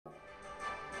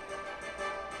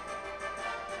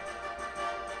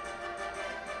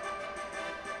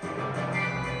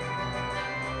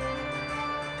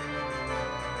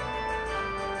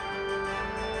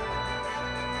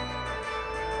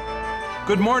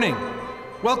Good morning.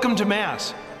 Welcome to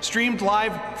Mass, streamed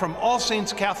live from All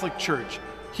Saints Catholic Church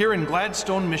here in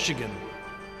Gladstone, Michigan.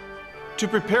 To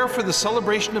prepare for the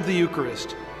celebration of the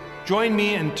Eucharist, join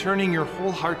me in turning your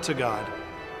whole heart to God.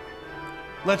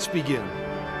 Let's begin.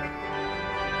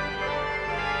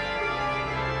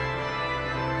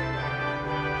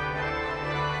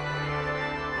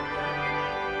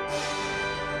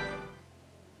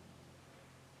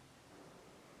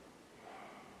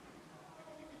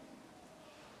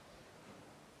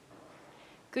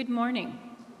 Good morning.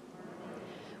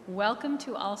 Welcome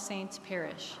to All Saints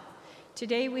Parish.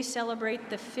 Today we celebrate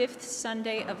the 5th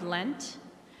Sunday of Lent.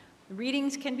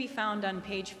 Readings can be found on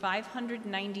page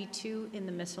 592 in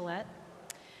the Missalette.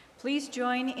 Please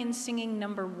join in singing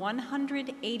number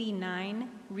 189,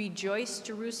 Rejoice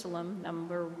Jerusalem,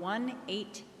 number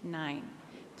 189.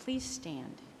 Please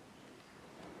stand.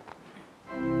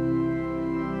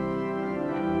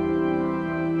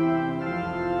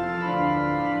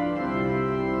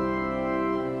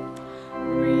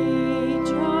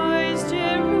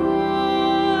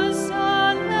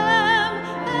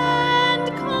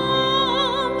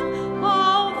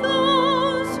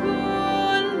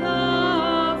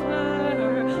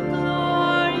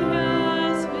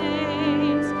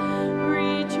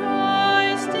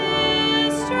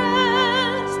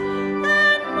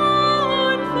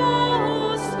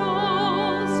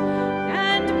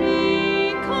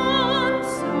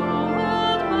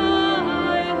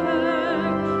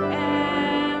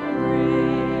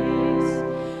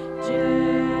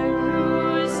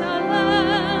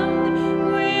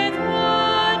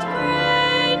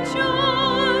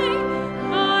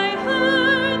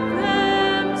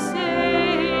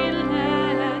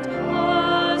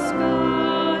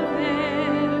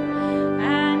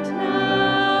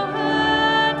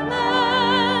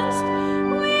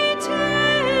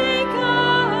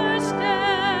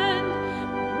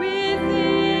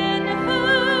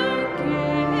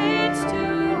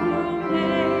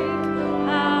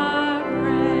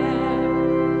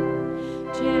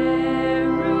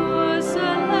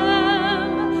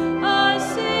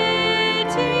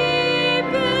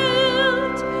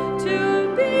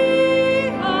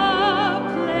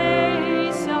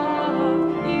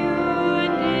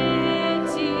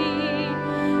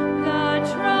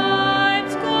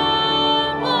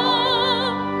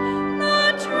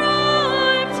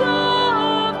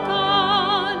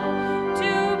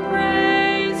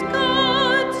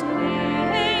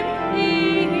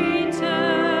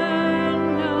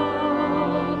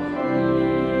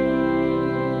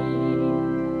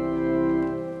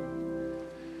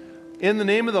 In the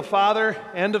name of the Father,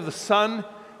 and of the Son,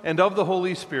 and of the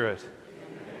Holy Spirit.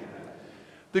 Amen.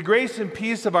 The grace and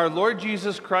peace of our Lord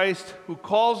Jesus Christ, who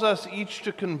calls us each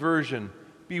to conversion,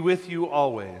 be with you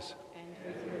always.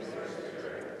 And with your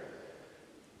spirit.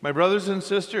 My brothers and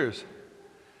sisters,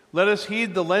 let us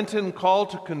heed the Lenten call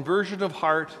to conversion of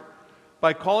heart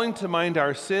by calling to mind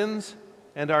our sins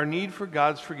and our need for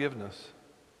God's forgiveness.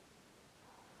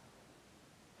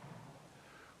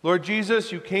 Lord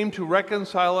Jesus, you came to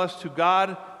reconcile us to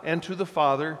God and to the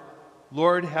Father.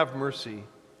 Lord, have mercy.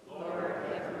 Lord,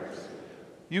 have mercy.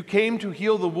 You came to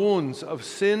heal the wounds of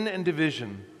sin and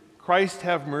division. Christ,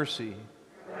 have mercy.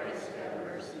 Christ, have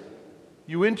mercy.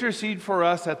 You intercede for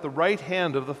us at the right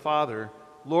hand of the Father.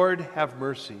 Lord, have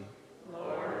mercy.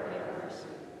 Lord, have mercy.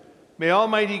 May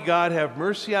Almighty God have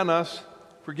mercy on us,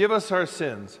 forgive us our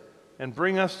sins, and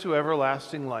bring us to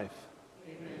everlasting life.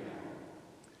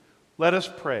 Let us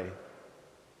pray.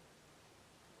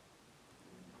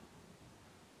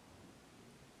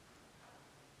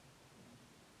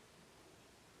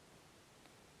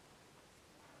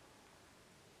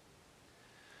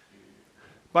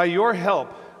 By your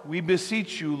help, we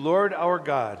beseech you, Lord our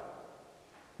God.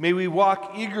 May we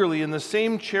walk eagerly in the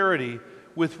same charity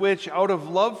with which, out of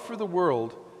love for the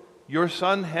world, your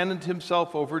Son handed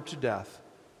himself over to death.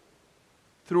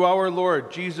 Through our Lord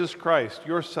Jesus Christ,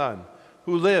 your Son,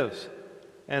 who lives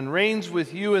and reigns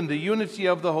with you in the unity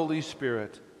of the Holy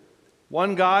Spirit,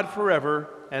 one God forever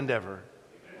and ever.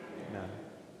 Amen.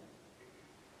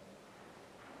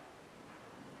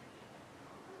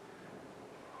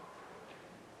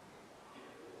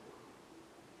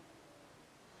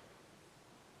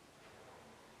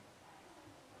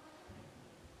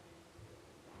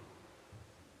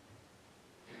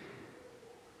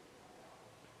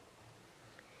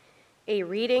 A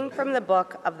reading from the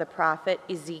book of the prophet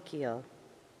Ezekiel.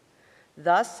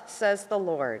 Thus says the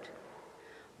Lord,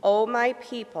 O my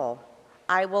people,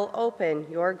 I will open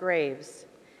your graves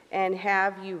and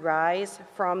have you rise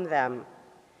from them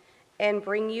and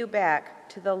bring you back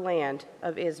to the land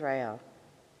of Israel.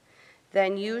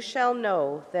 Then you shall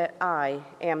know that I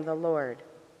am the Lord,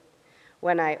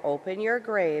 when I open your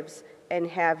graves and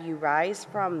have you rise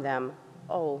from them,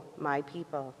 O my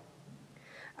people.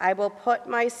 I will put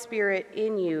my spirit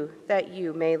in you that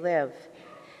you may live,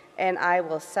 and I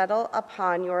will settle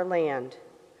upon your land.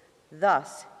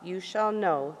 Thus you shall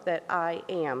know that I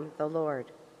am the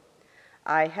Lord.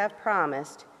 I have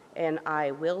promised, and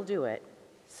I will do it,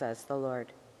 says the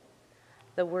Lord.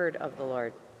 The word of the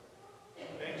Lord.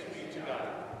 Thanks be to God.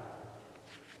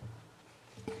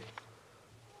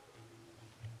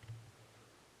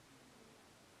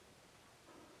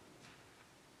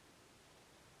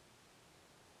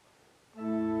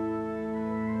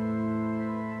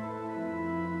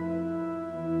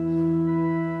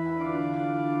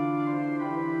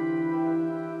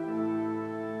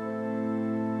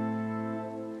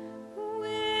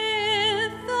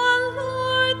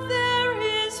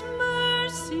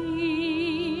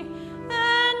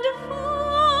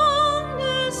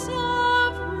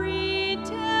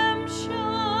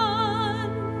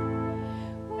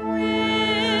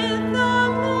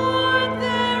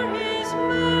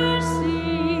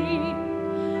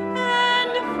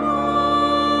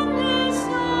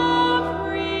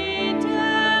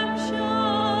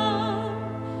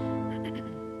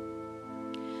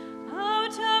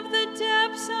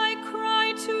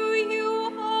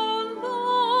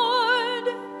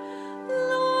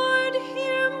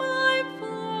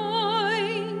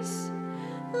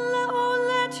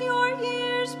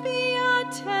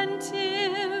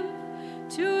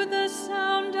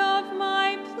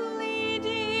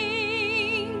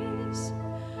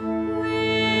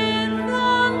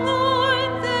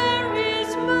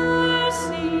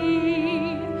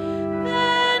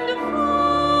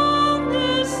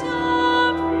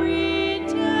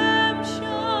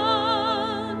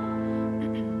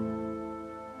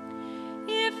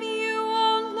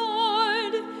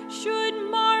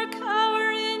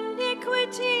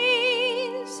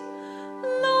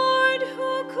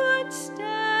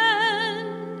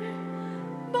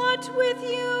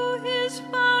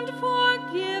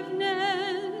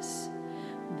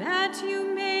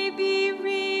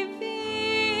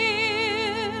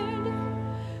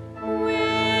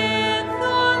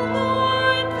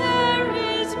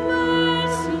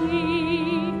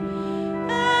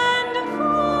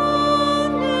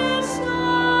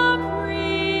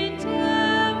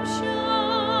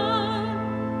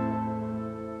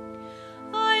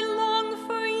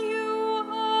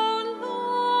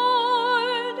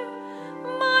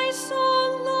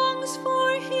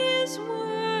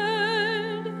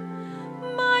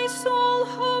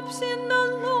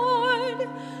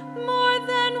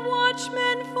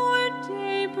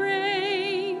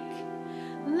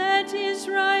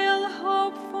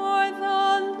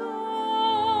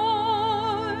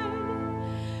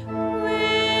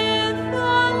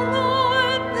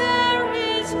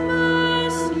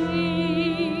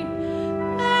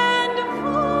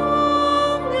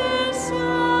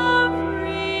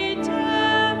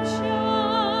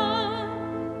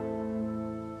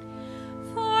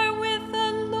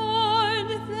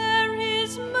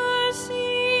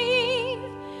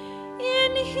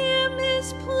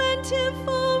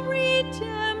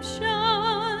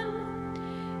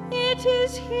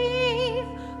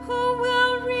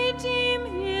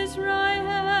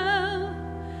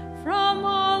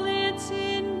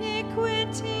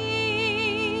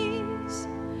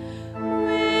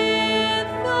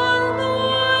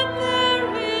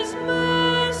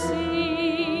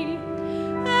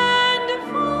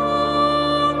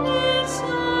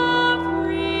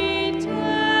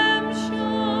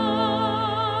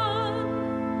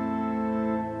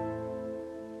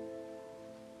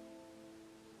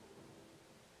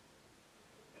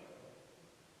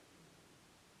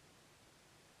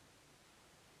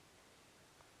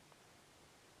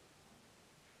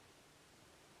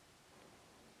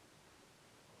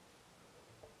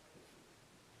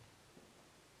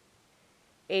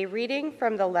 A reading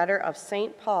from the letter of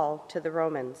St. Paul to the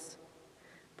Romans.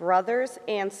 Brothers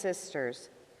and sisters,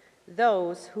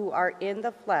 those who are in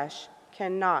the flesh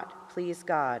cannot please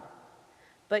God,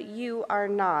 but you are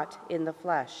not in the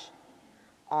flesh.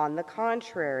 On the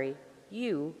contrary,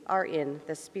 you are in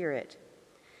the Spirit,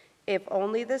 if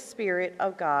only the Spirit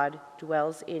of God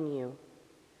dwells in you.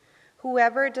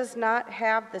 Whoever does not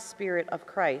have the Spirit of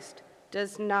Christ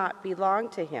does not belong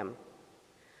to him.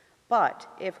 But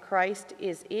if Christ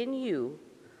is in you,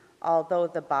 although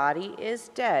the body is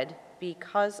dead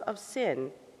because of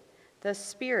sin, the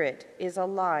Spirit is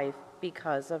alive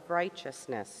because of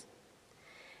righteousness.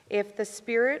 If the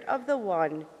Spirit of the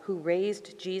one who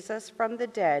raised Jesus from the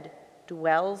dead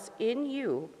dwells in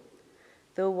you,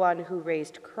 The one who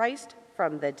raised Christ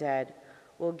from the dead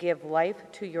will give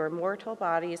life to your mortal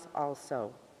bodies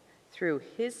also, through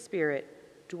his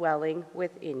Spirit dwelling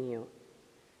within you.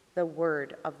 The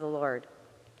word of the Lord.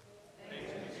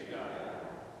 Thanks be to God.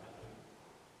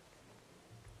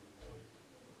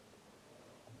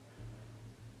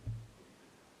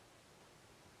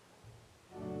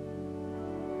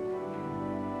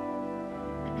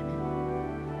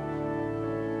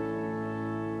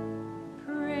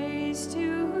 Praise to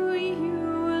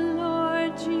you,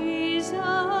 Lord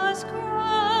Jesus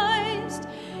Christ,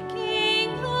 King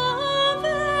of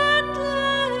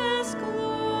endless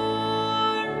glory.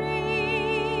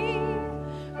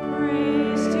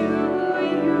 Praise to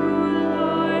you,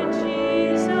 Lord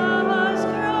Jesus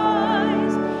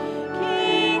Christ,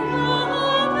 King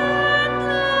of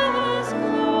endless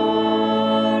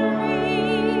glory.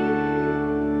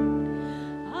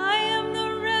 I am the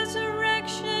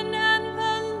resurrection and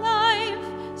the life,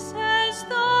 says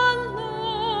the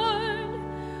Lord.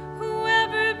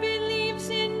 Whoever believes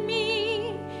in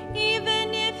me,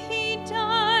 even if he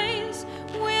dies,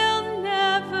 will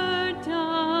never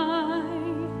die.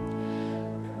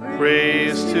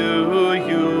 Praise to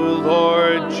you,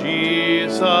 Lord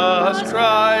Jesus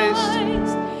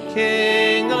Christ,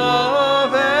 King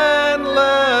of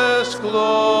endless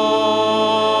glory.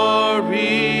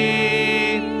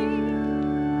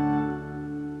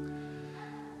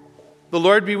 The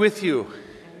Lord be with you.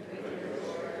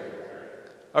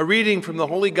 A reading from the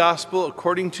Holy Gospel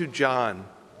according to John.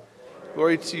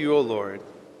 Glory to you, O Lord.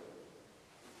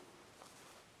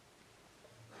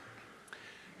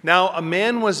 Now a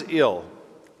man was ill,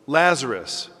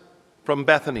 Lazarus, from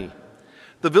Bethany,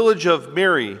 the village of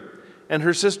Mary and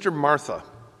her sister Martha.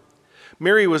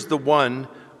 Mary was the one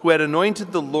who had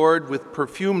anointed the Lord with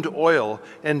perfumed oil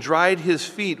and dried his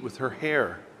feet with her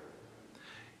hair.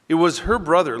 It was her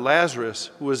brother, Lazarus,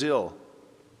 who was ill.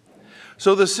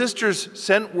 So the sisters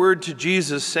sent word to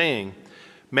Jesus, saying,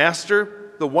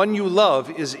 "Master, the one you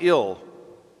love is ill."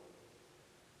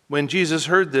 When Jesus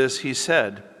heard this, he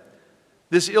said,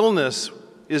 "This illness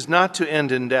is not to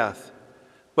end in death,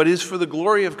 but is for the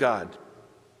glory of God,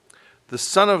 the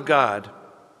Son of God,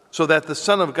 so that the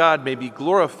Son of God may be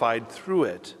glorified through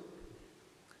it."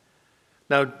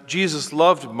 Now Jesus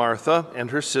loved Martha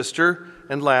and her sister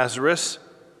and Lazarus.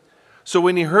 So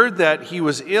when he heard that he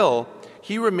was ill,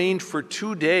 he remained for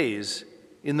 2 days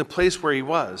in the place where he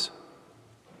was.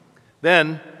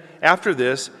 Then, after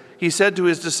this, he said to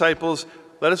his disciples,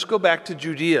 "Let us go back to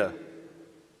Judea."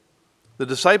 The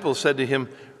disciples said to him,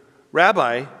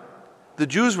 "Rabbi, the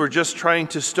Jews were just trying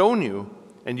to stone you,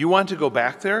 and you want to go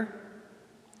back there?"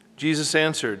 Jesus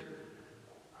answered,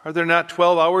 "Are there not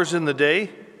 12 hours in the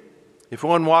day? If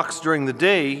one walks during the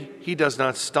day, he does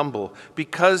not stumble,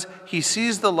 because he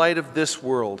sees the light of this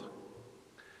world.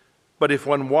 But if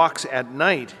one walks at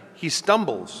night, he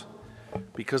stumbles,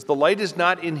 because the light is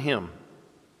not in him."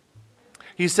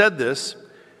 He said this,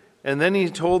 and then he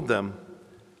told them,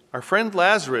 "Our friend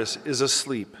Lazarus is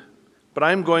asleep, but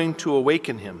I am going to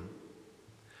awaken him."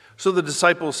 So the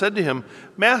disciples said to him,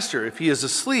 "Master, if he is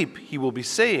asleep, he will be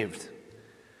saved."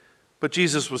 But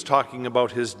Jesus was talking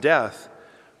about his death,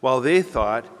 while they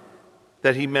thought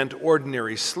that he meant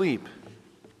ordinary sleep.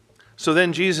 So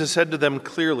then Jesus said to them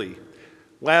clearly,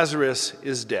 "Lazarus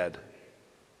is dead.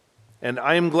 And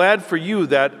I am glad for you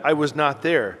that I was not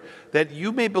there, that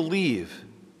you may believe.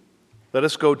 Let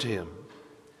us go to him."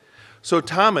 So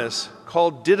Thomas,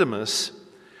 called Didymus,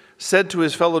 said to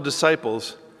his fellow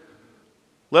disciples,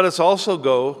 "Let us also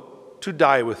go to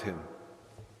die with him."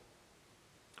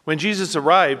 When Jesus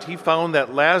arrived, he found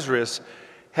that Lazarus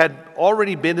had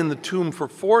already been in the tomb for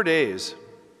 4 days.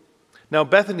 Now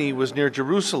Bethany was near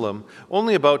Jerusalem,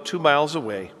 only about 2 miles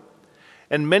away.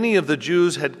 And many of the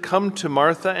Jews had come to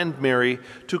Martha and Mary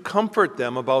to comfort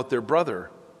them about their brother.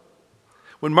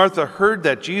 When Martha heard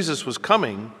that Jesus was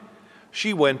coming,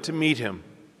 she went to meet him,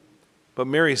 but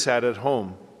Mary sat at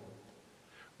home.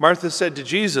 Martha said to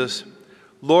Jesus,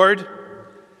 "Lord,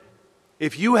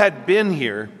 if you had been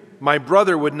here, my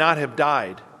brother would not have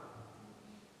died.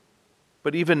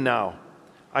 But even now,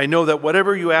 I know that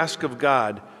whatever you ask of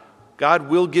God, God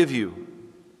will give you."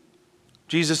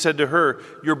 Jesus said to her,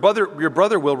 your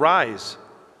brother will rise."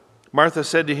 Martha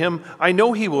said to him, "I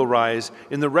know he will rise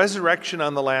in the resurrection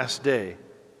on the last day."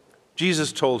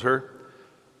 Jesus told her,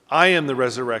 "I am the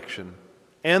resurrection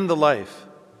and the life.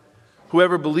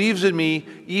 Whoever believes in me,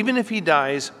 even if he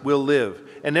dies, will live.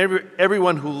 And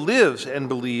everyone who lives and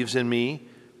believes in me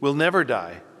will never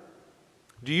die.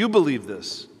 Do you believe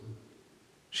this?"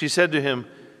 She said to him,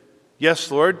 "Yes,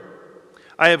 Lord.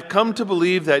 I have come to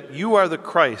believe that you are the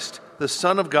Christ, the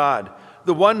Son of God,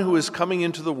 the one who is coming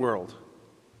into the world."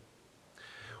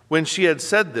 When she had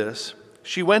said this,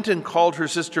 she went and called her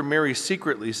sister Mary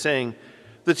secretly, saying,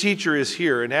 "The teacher is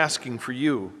here and asking for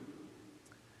you."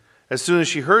 As soon as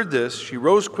she heard this, she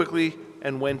rose quickly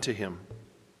and went to him.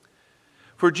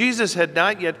 For Jesus had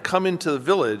not yet come into the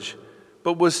village,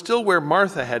 but was still where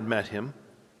Martha had met him.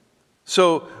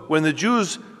 So when the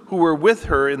Jews who were with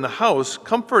her in the house,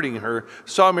 comforting her,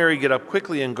 saw Mary get up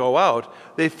quickly and go out,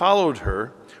 they followed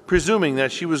her, presuming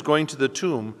that she was going to the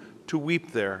tomb to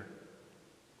weep there.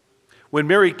 When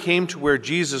Mary came to where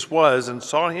Jesus was and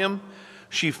saw him,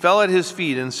 she fell at his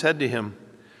feet and said to him,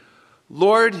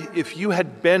 "Lord, if you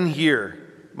had been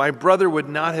here, my brother would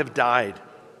not have died."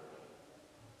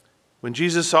 When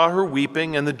Jesus saw her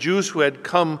weeping and the Jews who had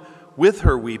come with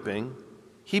her weeping,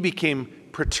 he became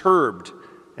perturbed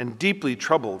and deeply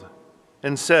troubled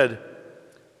and said,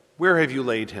 "Where have you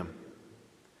laid him?"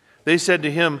 They said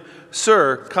to him,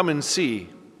 "Sir, come and see."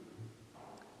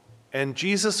 And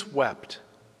Jesus wept.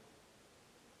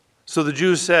 So the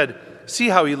Jews said, "See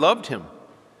how he loved him."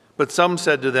 But some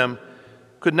said to them,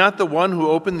 "Could not the one who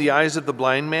opened the eyes of the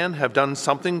blind man have done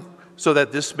something so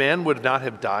that this man would not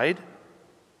have died?"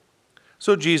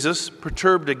 So Jesus,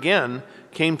 perturbed again,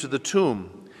 came to the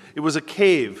tomb. It was a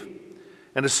cave,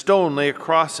 and a stone lay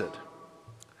across it.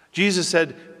 Jesus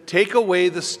said, "Take away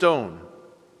the stone."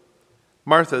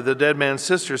 Martha, the dead man's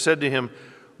sister, said to him,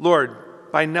 "Lord,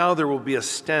 by now there will be a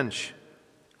stench,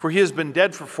 for he has been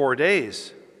dead for 4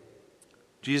 days."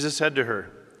 Jesus said to her,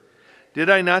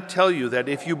 "Did I not tell you that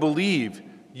if you believe,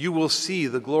 you will see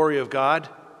the glory of God?"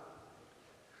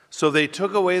 So they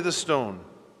took away the stone.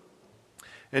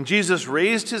 And Jesus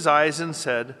raised his eyes and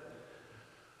said,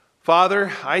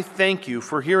 "Father, I thank you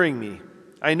for hearing me.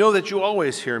 I know that you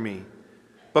always hear me.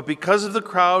 But because of the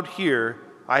crowd here,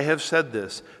 I have said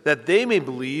this, that they may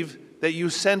believe that you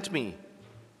sent me."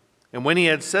 And when he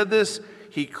had said this,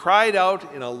 he cried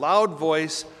out in a loud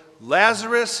voice,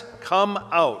 "Lazarus, come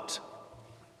out."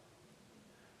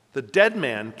 The dead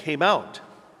man came out,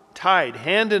 tied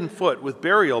hand and foot with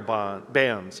burial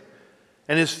bands,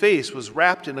 and his face was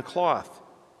wrapped in a cloth.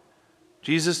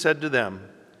 Jesus said to them,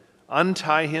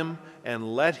 "Untie him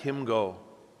and let him go."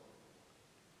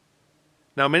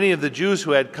 Now many of the Jews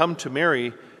who had come to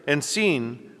Mary and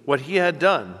seen what he had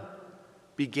done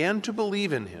began to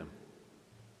believe in him.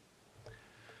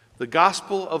 The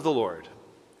Gospel of the Lord.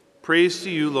 Praise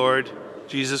to you, Lord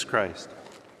Jesus Christ.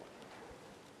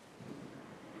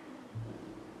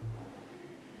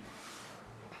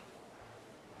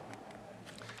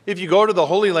 If you go to the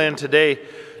Holy Land today,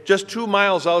 just 2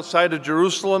 miles outside of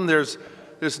Jerusalem, there's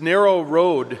this narrow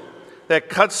road that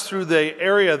cuts through the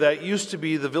area that used to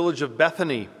be the village of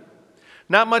Bethany.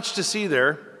 Not much to see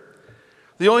there.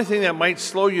 The only thing that might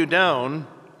slow you down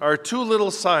are 2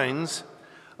 little signs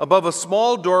above a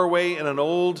small doorway on an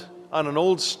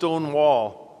old stone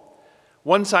wall.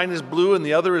 One sign is blue and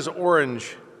the other is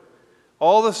orange.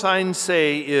 All the signs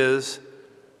say is,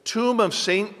 "Tomb of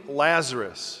St.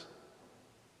 Lazarus."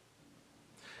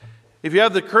 If you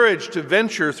have the courage to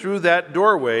venture through that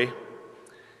doorway,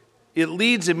 it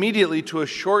leads immediately to a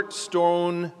short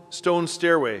stone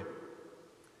stairway.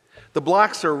 The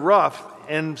blocks are rough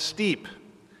and steep,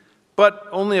 but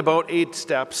only about 8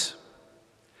 steps.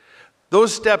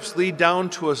 Those steps lead down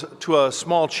to a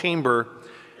small chamber,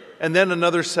 and then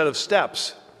another set of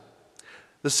steps.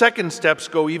 The second steps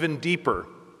go even deeper,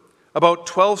 about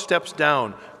 12 steps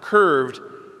down, curved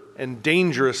and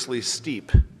dangerously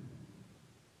steep.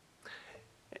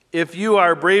 If you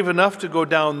are brave enough to go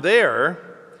down there,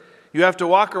 you have to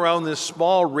walk around this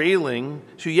small railing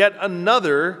to yet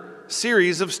another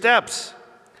series of steps.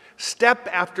 Step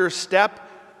after step,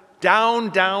 down,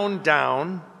 down,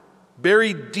 down,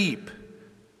 buried deep,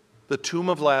 the tomb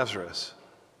of Lazarus.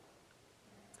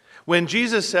 When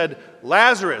Jesus said,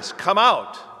 "Lazarus, come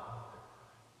out,"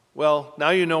 well,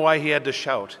 now you know why he had to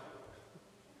shout.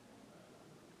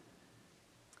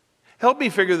 Help me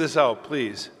figure this out,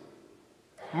 please.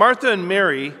 Martha and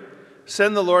Mary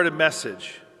send the Lord a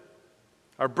message.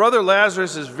 Our brother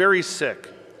Lazarus is very sick.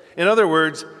 In other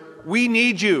words, we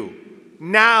need you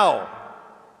now.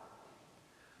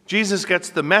 Jesus gets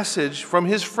the message from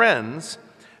his friends,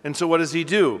 and so what does he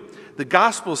do? The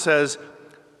gospel says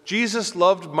Jesus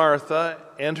loved Martha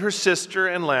and her sister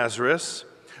and Lazarus.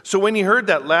 So when he heard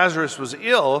that Lazarus was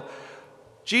ill,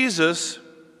 Jesus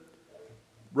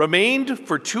remained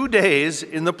for 2 days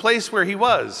in the place where he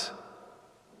was.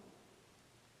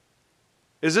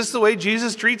 Is this the way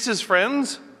Jesus treats his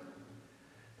friends?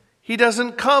 He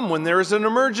doesn't come when there is an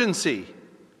emergency.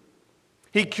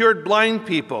 He cured blind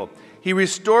people. He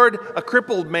restored a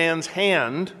crippled man's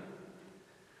hand.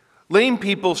 Lame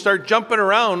people start jumping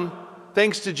around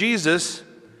thanks to Jesus.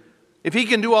 If he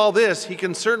can do all this, he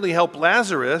can certainly help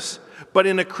Lazarus. But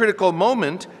in a critical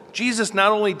moment, Jesus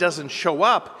not only doesn't show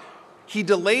up, he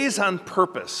delays on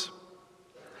purpose.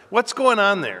 What's going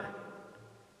on there?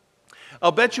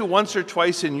 I'll bet you once or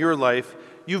twice in your life,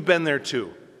 you've been there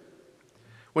too.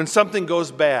 When something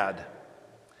goes bad,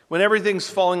 when everything's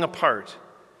falling apart.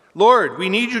 Lord, we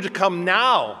need you to come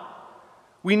now.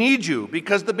 We need you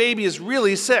because the baby is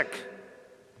really sick.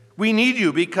 We need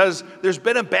you because there's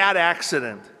been a bad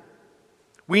accident.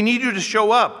 We need you to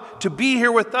show up, to be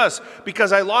here with us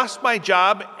because I lost my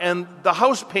job and the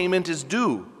house payment is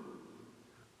due.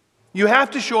 You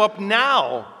have to show up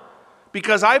now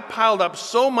because I've piled up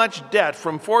so much debt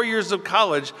from 4 years of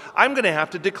college, I'm going to have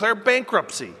to declare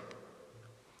bankruptcy.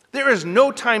 There is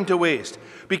no time to waste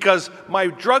because my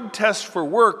drug test for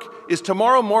work is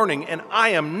tomorrow morning and I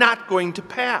am not going to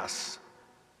pass.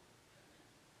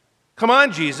 Come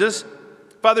on, Jesus.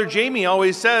 Father Jamie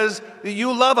always says that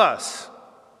you love us.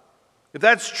 If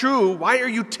that's true, why are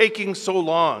you taking so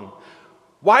long?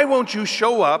 Why won't you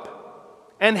show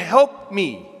up and help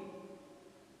me?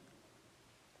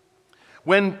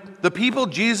 When the people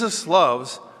Jesus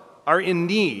loves are in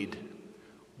need,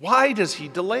 why does he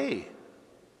delay?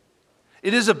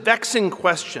 It is a vexing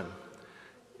question,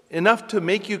 enough to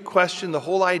make you question the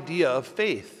whole idea of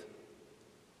faith.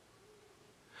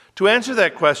 To answer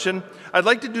that question, I'd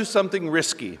like to do something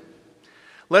risky.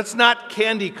 Let's not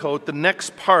candy coat the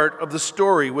next part of the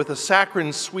story with a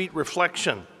saccharine sweet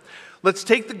reflection. Let's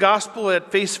take the gospel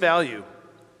at face value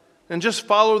and just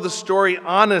follow the story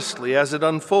honestly as it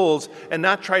unfolds and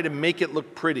not try to make it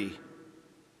look pretty.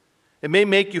 It may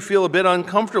make you feel a bit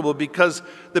uncomfortable because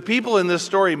the people in this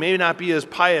story may not be as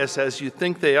pious as you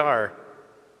think they are.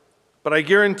 But I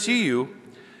guarantee you,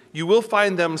 you will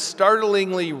find them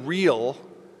startlingly real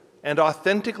and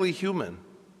authentically human.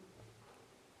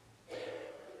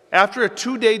 After a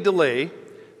 2-day delay,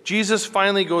 Jesus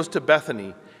finally goes to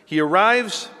Bethany. He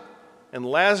arrives, and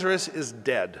Lazarus is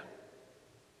dead.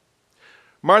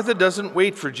 Martha doesn't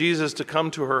wait for Jesus to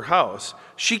come to her house.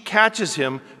 She catches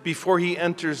him before he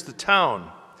enters the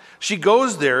town. She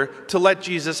goes there to let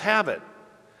Jesus have it.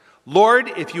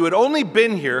 Lord, if you had only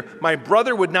been here, my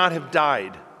brother would not have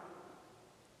died.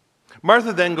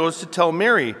 Martha then goes to tell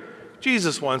Mary,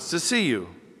 Jesus wants to see you.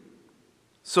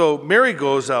 So Mary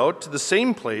goes out to the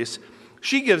same place.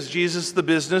 She gives Jesus the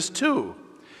business too.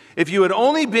 If you had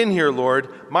only been here, Lord,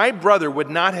 my brother would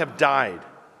not have died.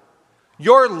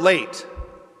 You're late.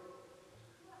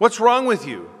 What's wrong with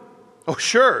you? Oh,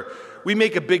 sure, we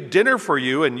make a big dinner for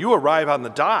you and you arrive on the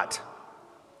dot.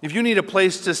 If you need a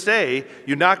place to stay,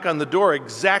 you knock on the door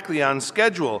exactly on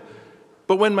schedule.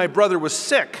 But when my brother was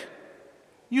sick,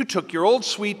 you took your old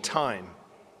sweet time.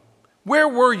 Where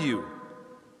were you?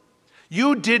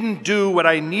 You didn't do what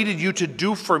I needed you to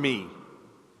do for me.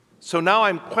 So now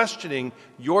I'm questioning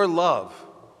your love.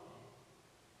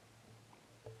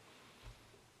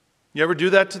 You ever do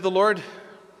that to the Lord?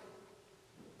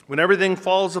 When everything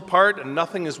falls apart and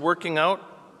nothing is working out?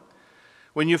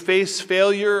 When you face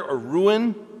failure or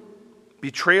ruin,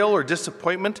 betrayal or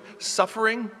disappointment,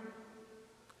 suffering?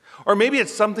 Or maybe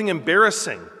it's something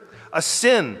embarrassing, a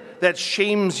sin that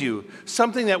shames you,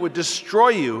 something that would destroy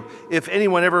you if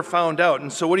anyone ever found out.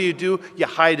 And so what do? You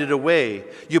hide it away.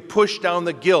 You push down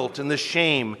the guilt and the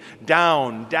shame,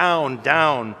 down, down,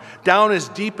 down, down as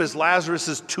deep as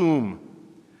Lazarus' tomb.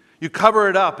 You cover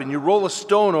it up and you roll a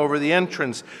stone over the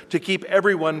entrance to keep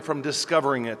everyone from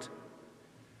discovering it.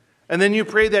 And then you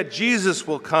pray that Jesus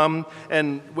will come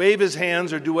and wave his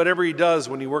hands or do whatever he does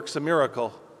when he works a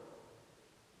miracle.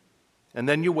 And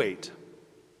then you wait.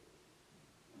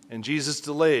 And Jesus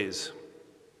delays.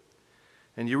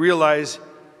 And you realize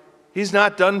he's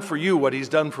not done for you what he's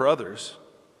done for others.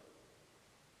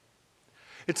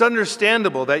 It's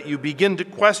understandable that you begin to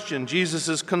question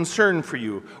Jesus' concern for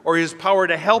you, or his power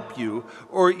to help you,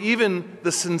 or even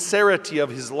the sincerity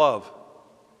of his love.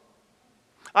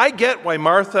 I get why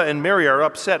Martha and Mary are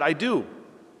upset. I do.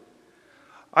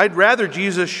 I'd rather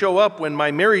Jesus show up when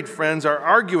my married friends are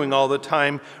arguing all the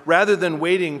time rather than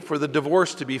waiting for the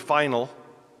divorce to be final.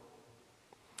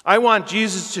 I want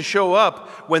Jesus to show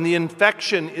up when the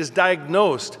infection is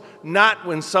diagnosed, not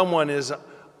when someone is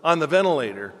on the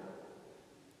ventilator.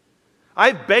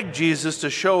 I've begged Jesus to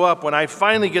show up when I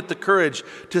finally get the courage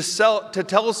to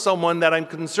tell someone that I'm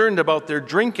concerned about their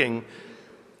drinking.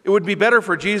 It would be better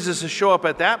for Jesus to show up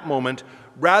at that moment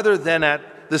rather than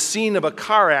at the scene of a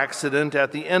car accident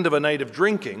at the end of a night of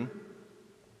drinking.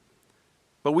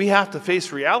 But we have to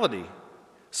face reality.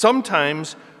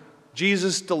 Sometimes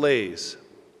Jesus delays,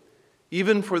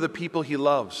 even for the people he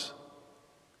loves.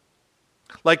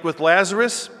 Like with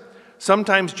Lazarus,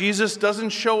 sometimes Jesus doesn't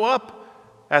show up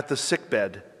at the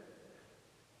sickbed.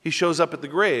 He shows up at the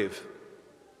grave.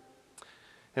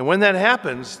 And when that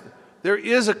happens, there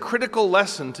is a critical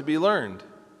lesson to be learned.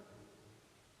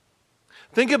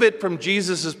 Think of it from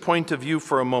Jesus' point of view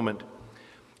for a moment.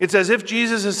 It's as if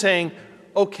Jesus is saying,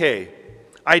 okay,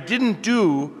 I didn't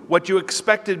do what you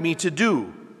expected me to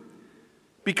do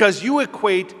because you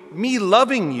equate me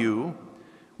loving you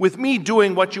with me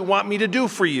doing what you want me to do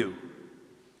for you.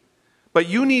 But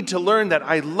you need to learn that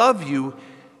I love you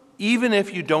even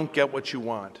if you don't get what you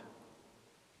want.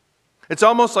 It's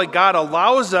almost like God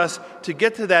allows us to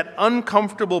get to that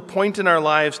uncomfortable point in our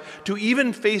lives to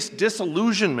even face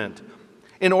disillusionment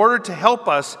in order to help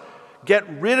us get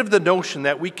rid of the notion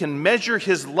that we can measure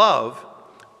his love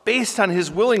based on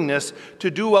his willingness to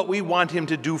do what we want him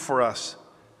to do for us.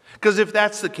 Because if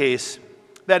that's the case,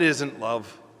 that isn't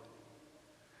love.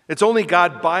 It's only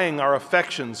God buying our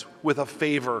affections with a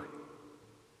favor.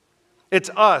 It's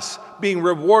us being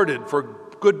rewarded for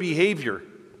good behavior.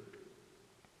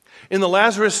 In the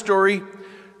Lazarus story,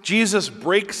 Jesus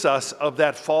breaks us of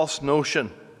that false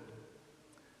notion.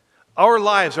 Our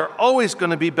lives are always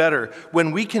going to be better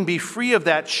when we can be free of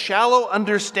that shallow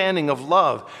understanding of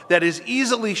love that is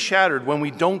easily shattered when we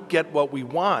don't get what we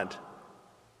want.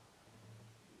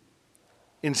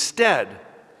 Instead,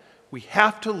 we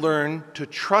have to learn to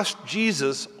trust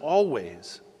Jesus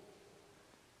always.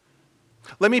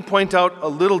 Let me point out a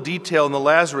little detail in the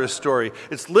Lazarus story.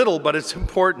 It's little, but it's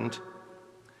important.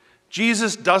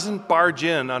 Jesus doesn't barge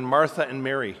in on Martha and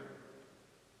Mary.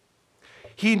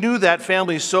 He knew that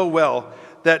family so well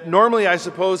that normally I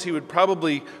suppose he would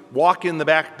probably walk in the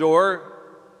back door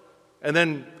and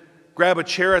then grab a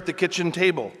chair at the kitchen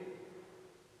table.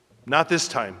 Not this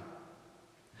time.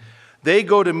 They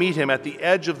go to meet him at the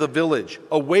edge of the village,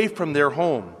 away from their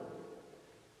home.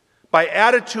 By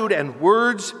attitude and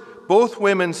words, both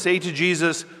women say to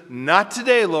Jesus, "Not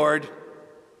today, Lord.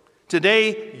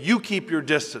 Today, you keep your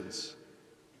distance."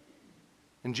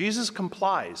 And Jesus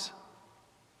complies.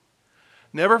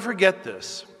 Never forget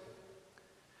this.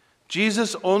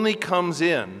 Jesus only comes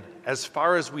in as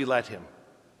far as we let him.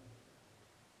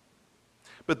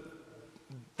 But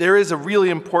there is a really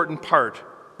important part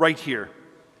right here.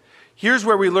 Here's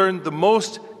where we learn the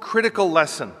most critical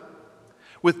lesson.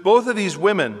 With both of these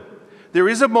women, there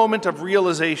is a moment of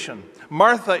realization.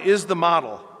 Martha is the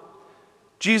model.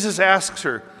 Jesus asks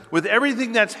her, with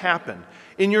everything that's happened,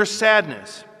 in your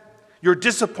sadness, your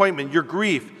disappointment, your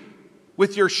grief,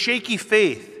 with your shaky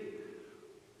faith,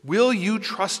 will you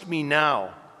trust me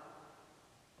now?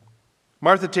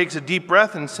 Martha takes a deep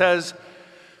breath and says,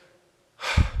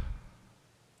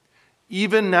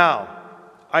 "Even now,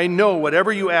 I know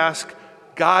whatever you ask,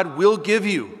 God will give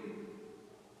you.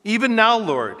 Even now,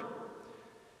 Lord.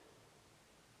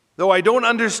 Though I don't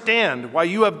understand why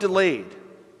you have delayed,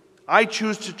 I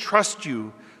choose to trust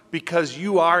you because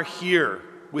you are here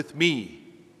with me."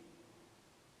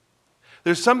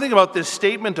 There's something about this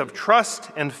statement of trust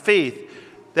and faith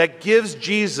that gives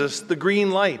Jesus the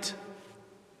green light.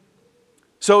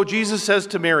 So Jesus says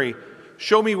to Mary,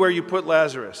 "Show me where you put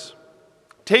Lazarus.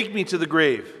 Take me to the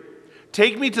grave.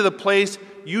 Take me to the place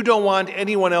you don't want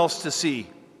anyone else to see."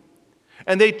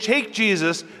 And they take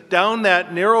Jesus down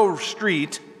that narrow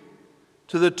street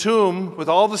to the tomb with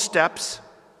all the steps.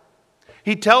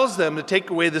 He tells them to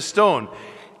take away the stone.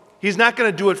 He's not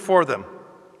going to do it for them.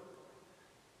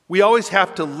 We always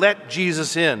have to let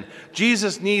Jesus in.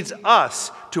 Jesus needs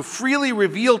us to freely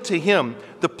reveal to him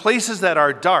the places that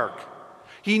are dark.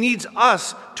 He needs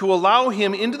us to allow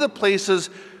him into the places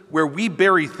where we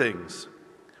bury things,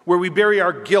 where we bury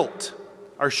our guilt,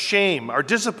 our shame, our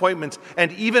disappointments,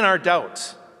 and even our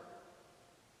doubts.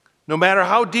 No matter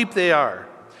how deep they are,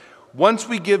 once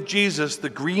we give Jesus the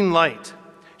green light,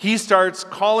 he starts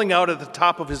calling out at the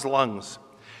top of his lungs.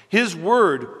 His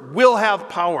word will have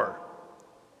power.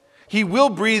 He will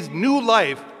breathe new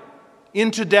life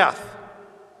into death.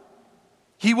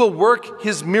 He will work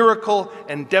his miracle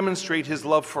and demonstrate his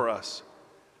love for us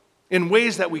in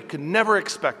ways that we could never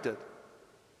expect it.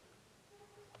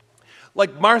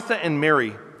 Like Martha and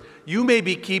Mary, you may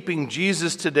be keeping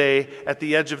Jesus today at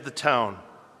the edge of the town.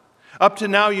 Up to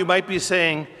now, you might be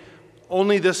saying,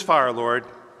 "Only this far, Lord."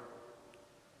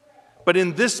 But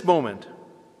in this moment,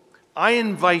 I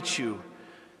invite you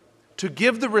to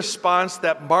give the response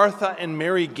that Martha and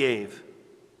Mary gave.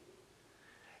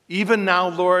 "Even now,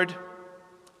 Lord,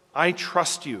 I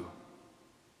trust you.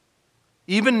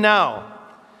 Even now,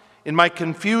 in my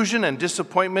confusion and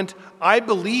disappointment, I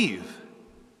believe.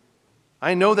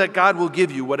 I know that God will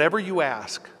give you whatever you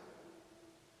ask."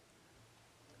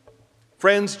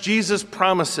 Friends, Jesus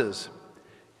promises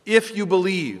If you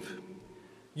believe,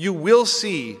 you will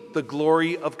see the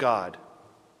glory of God.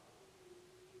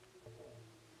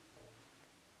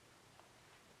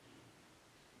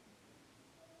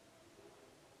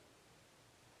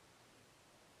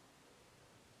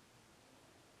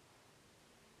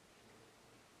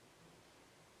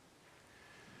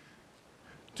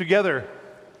 Together,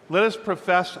 let us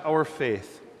profess our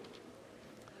faith.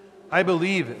 I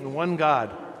believe in one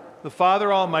God, the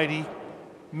Father Almighty,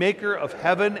 maker of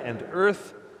heaven and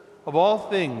earth, of all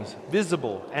things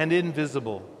visible and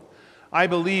invisible. I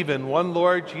believe in one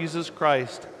Lord Jesus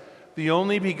Christ, the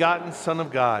only begotten Son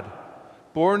of God,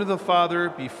 born of the Father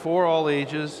before all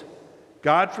ages,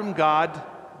 God from God,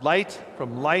 light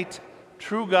from light,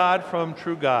 true God from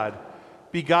true God,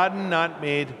 begotten, not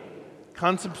made,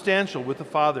 consubstantial with the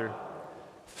Father.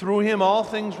 Through him all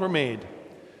things were made.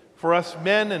 For us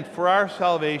men and for our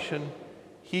salvation,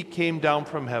 he came down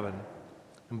from heaven,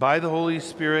 and by the Holy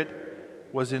Spirit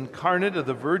was incarnate of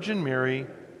the Virgin Mary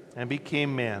and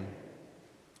became man.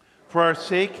 For our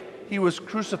sake, he was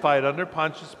crucified under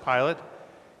Pontius Pilate.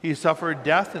 He suffered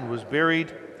death and was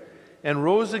buried, and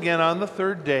rose again on the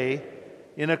third day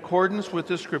in accordance with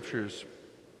the Scriptures.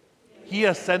 He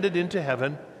ascended into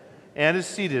heaven and is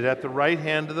seated at the right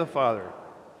hand of the Father.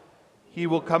 He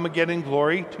will come again in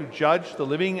glory to judge the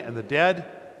living and the dead,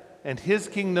 and his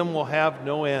kingdom will have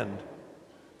no end.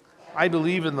 I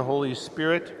believe in the Holy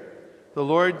Spirit, the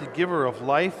Lord, the giver of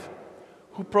life,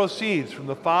 who proceeds from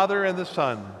the Father and the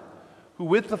Son, who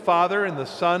with the Father and the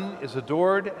Son is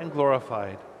adored and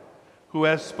glorified, who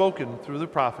has spoken through the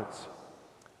prophets.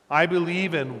 I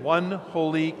believe in one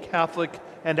holy, Catholic,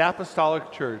 and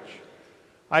apostolic church.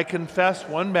 I confess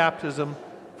one baptism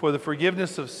for the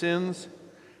forgiveness of sins,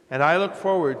 and I look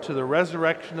forward to the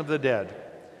resurrection of the dead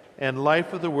and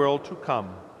life of the world to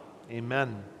come.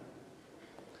 Amen.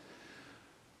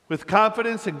 With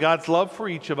confidence in God's love for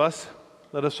each of us,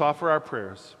 let us offer our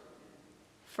prayers.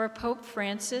 For Pope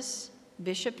Francis,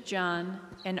 Bishop John,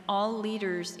 and all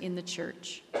leaders in the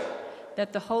Church,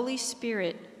 that the Holy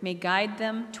Spirit may guide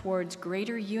them towards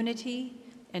greater unity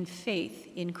and faith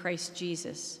in Christ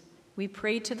Jesus. We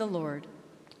pray to the Lord.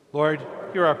 Lord,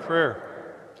 hear our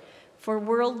prayer. For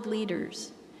world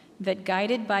leaders, that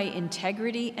guided by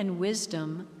integrity and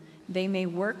wisdom, they may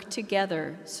work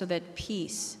together so that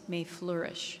peace may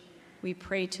flourish. We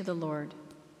pray to the Lord.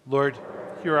 Lord,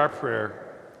 hear our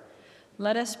prayer.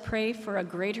 Let us pray for a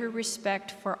greater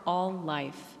respect for all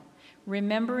life,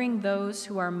 remembering those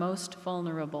who are most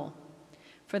vulnerable,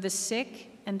 for the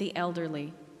sick and the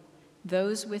elderly,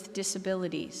 those with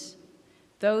disabilities,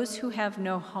 those who have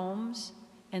no homes,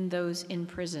 and those in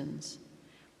prisons,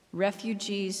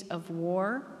 refugees of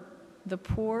war, the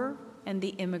poor and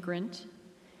the immigrant,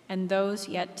 and those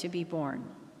yet to be born.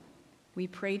 We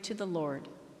pray to the Lord.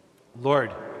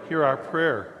 Lord, hear our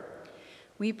prayer.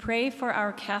 We pray for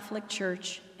our Catholic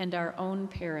Church and our own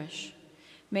parish.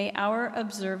 May our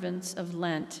observance of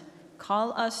Lent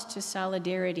call us to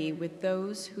solidarity with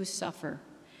those who suffer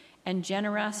and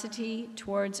generosity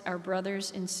towards our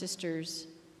brothers and sisters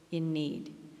in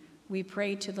need. We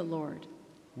pray to the Lord.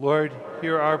 Lord,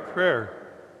 hear our prayer.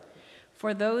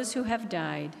 For those who have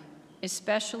died,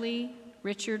 especially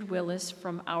Richard Willis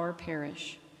from our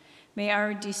parish, may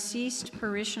our deceased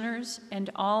parishioners and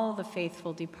all the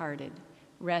faithful departed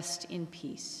rest in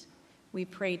peace. We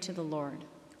pray to the Lord.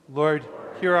 Lord,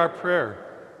 hear our prayer.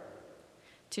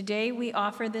 Today we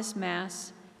offer this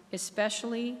Mass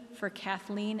especially for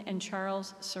Kathleen and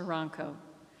Charles Saranko.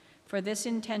 For this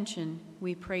intention,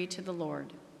 we pray to the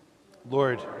Lord.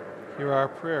 Lord, hear our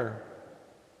prayer.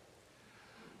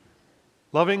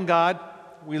 Loving God,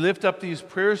 we lift up these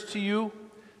prayers to you.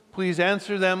 Please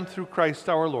answer them through Christ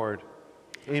our Lord.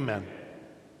 Amen.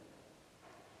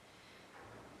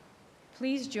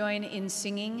 Please join in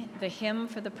singing the hymn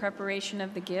for the preparation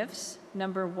of the gifts,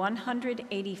 number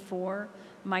 184,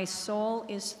 My Soul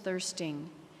is Thirsting.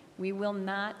 We will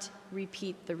not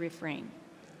repeat the refrain.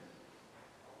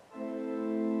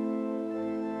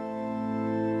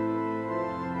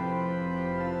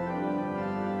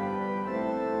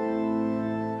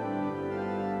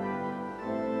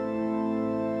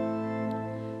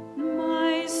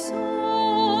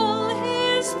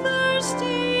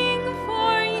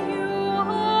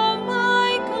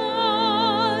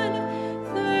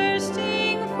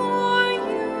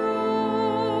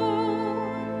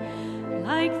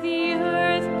 Like the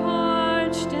earth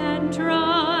parched and dry.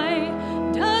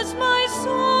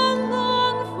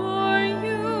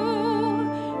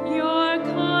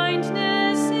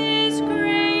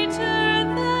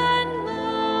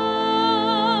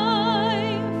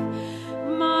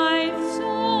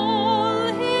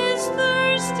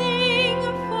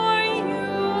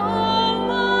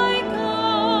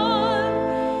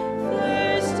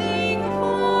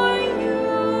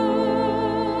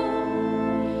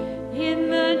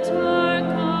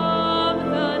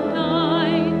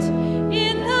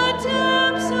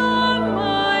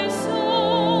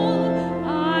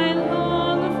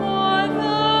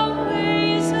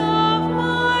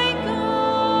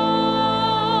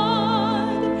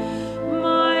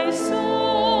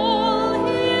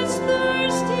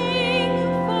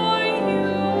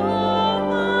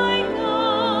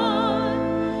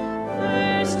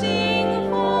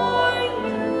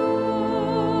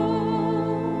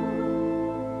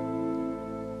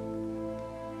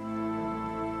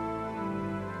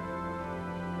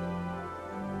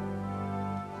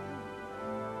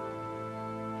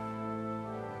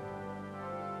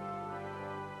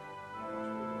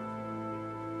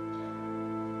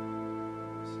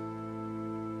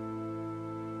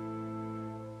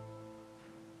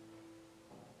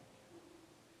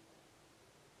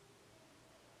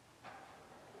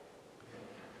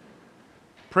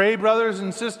 Pray, brothers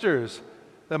and sisters,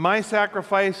 that my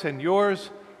sacrifice and yours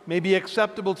may be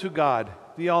acceptable to God,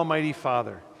 the Almighty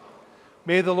Father.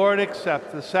 May the Lord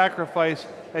accept the sacrifice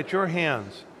at your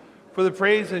hands for the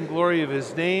praise and glory of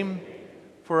his name,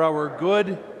 for our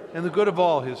good and the good of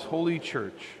all his holy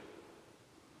church.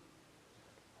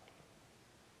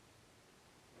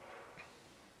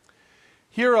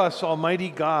 Hear us, Almighty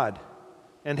God,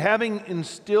 and having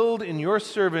instilled in your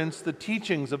servants the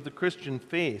teachings of the Christian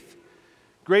faith,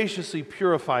 graciously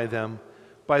purify them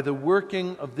by the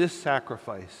working of this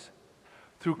sacrifice.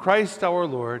 Through Christ our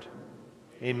Lord.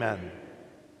 Amen.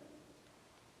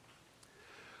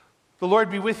 The Lord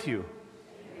be with you.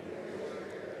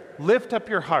 Lift up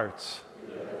your hearts.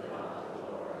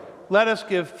 Let us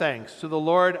give thanks to the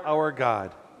Lord our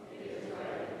God.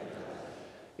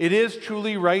 It is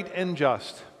truly right and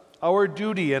just, our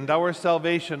duty and our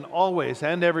salvation always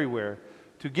and everywhere,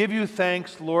 to give you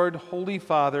thanks, Lord, Holy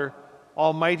Father,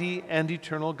 Almighty and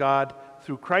eternal God,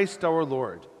 through Christ our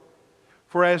Lord.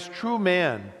 For as true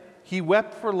man, he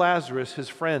wept for Lazarus, his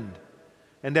friend,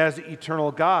 and as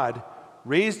eternal God,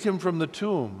 raised him from the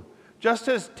tomb, just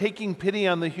as taking pity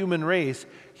on the human race,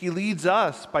 he leads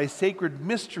us by sacred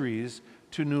mysteries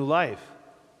to new life.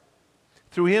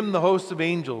 Through him the host of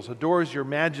angels adores your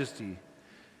majesty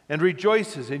and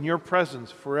rejoices in your presence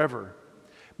forever.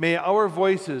 May our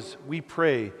voices, we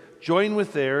pray, join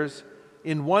with theirs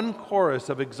in one chorus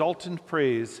of exultant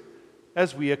praise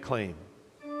as we acclaim.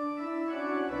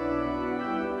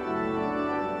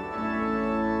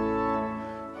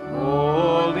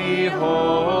 Holy,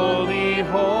 holy,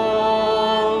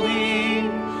 holy,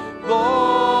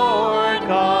 Lord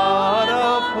God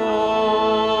of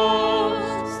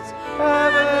hosts,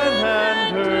 heaven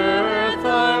and earth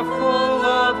are full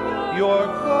of your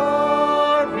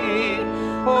glory.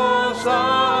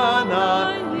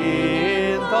 Hosanna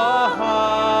in the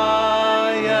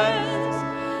highest.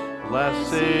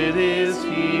 Blessed is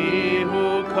he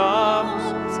who comes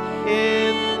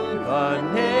in the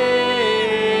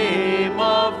name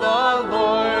of the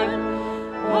Lord.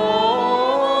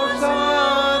 Hosanna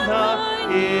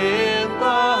in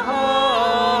the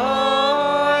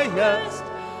highest.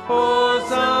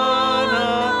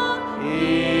 Hosanna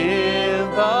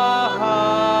in the highest.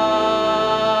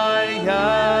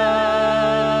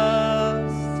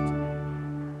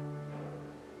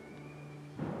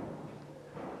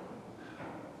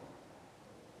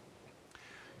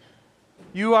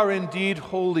 You are indeed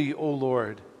holy, O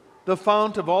Lord, the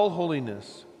fount of all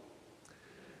holiness.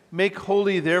 Make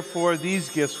holy, therefore, these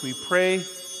gifts, we pray,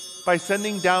 by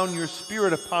sending down your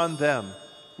Spirit upon them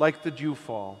like the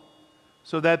dewfall,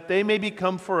 so that they may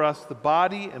become for us the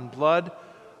body and blood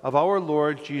of our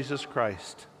Lord Jesus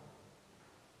Christ.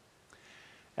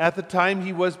 At the time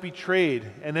he was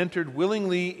betrayed and entered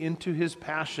willingly into his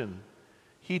passion,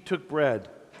 he took bread,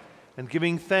 and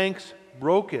giving thanks,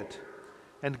 broke it,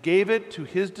 and gave it to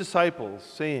his disciples,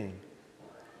 saying,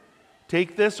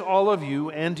 "Take this, all of you,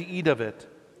 and eat of it,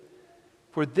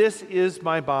 for this is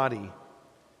my body,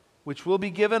 which will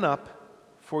be given up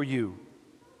for you."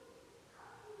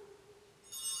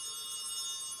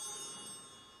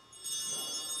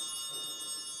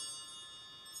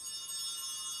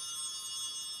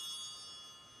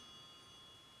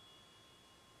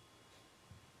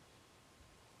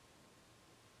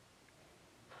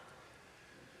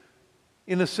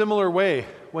 In a similar way,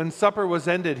 when supper was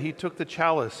ended, he took the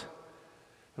chalice,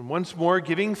 and once more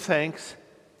giving thanks,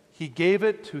 he gave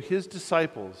it to his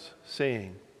disciples,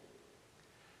 saying,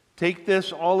 "Take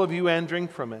this, all of you, and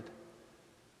drink from it,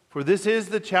 for this is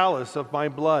the chalice of my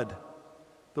blood,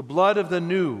 the blood of the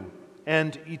new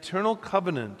and eternal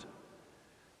covenant,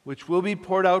 which will be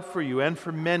poured out for you and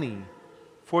for many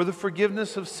for the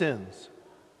forgiveness of sins.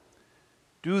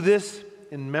 Do this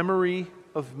in memory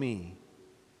of me."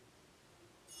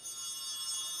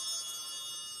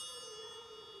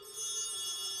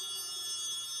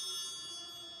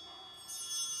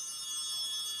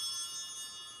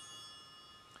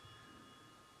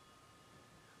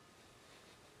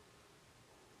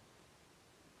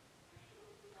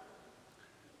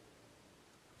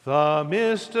 The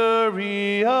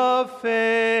mystery of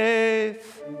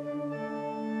faith.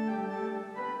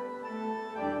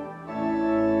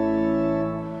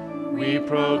 We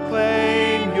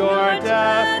proclaim your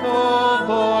death, O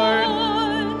Lord,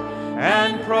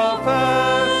 and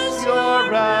profess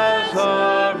your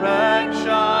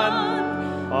resurrection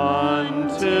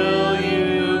until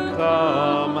you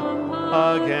come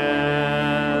again.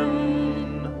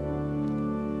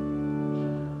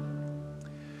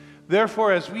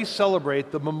 Therefore, as we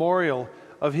celebrate the memorial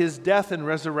of his death and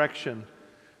resurrection,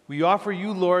 we offer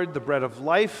you, Lord, the bread of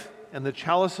life and the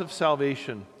chalice of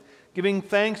salvation, giving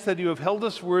thanks that you have held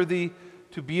us worthy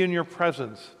to be in your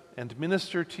presence and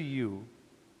minister to you.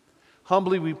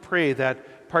 Humbly we pray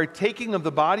that, partaking of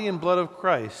the body and blood of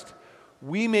Christ,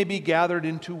 we may be gathered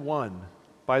into one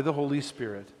by the Holy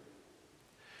Spirit.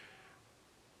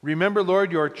 Remember,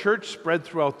 Lord, your church spread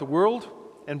throughout the world,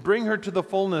 and bring her to the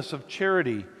fullness of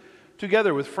charity,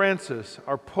 together with Francis,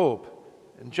 our Pope,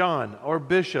 and John, our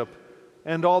Bishop,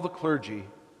 and all the clergy.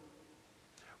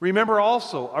 Remember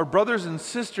also our brothers and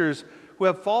sisters who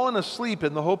have fallen asleep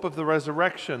in the hope of the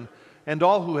resurrection, and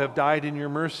all who have died in your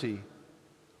mercy.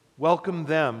 Welcome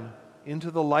them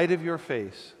into the light of your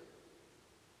face.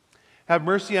 Have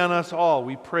mercy on us all,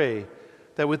 we pray,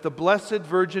 that with the Blessed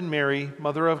Virgin Mary,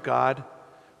 Mother of God,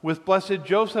 with blessed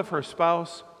Joseph, her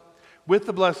spouse, with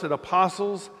the blessed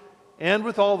apostles, and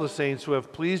with all the saints who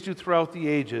have pleased you throughout the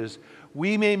ages,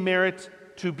 we may merit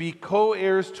to be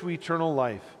co-heirs to eternal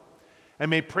life, and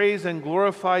may praise and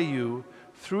glorify you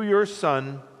through your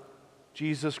Son,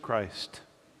 Jesus Christ.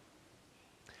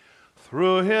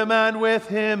 Through him and with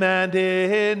him and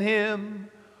in him,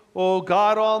 O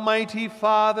God, Almighty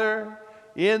Father,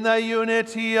 in the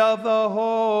unity of the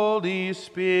Holy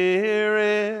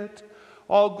Spirit,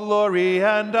 all glory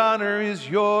and honor is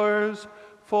yours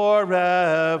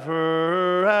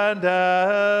forever and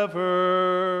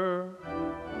ever.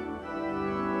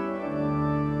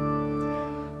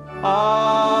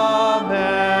 Amen,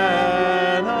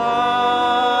 amen,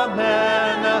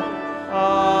 amen,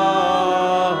 amen,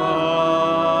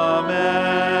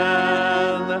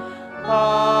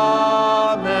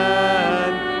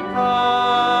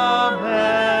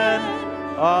 amen,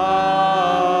 amen.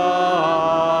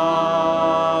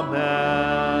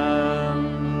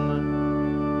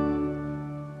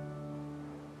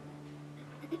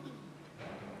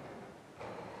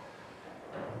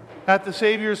 At the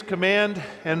Savior's command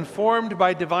and formed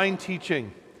by divine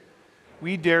teaching,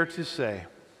 we dare to say,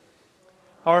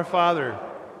 Our Father,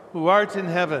 who art in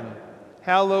heaven,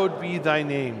 hallowed be thy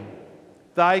name.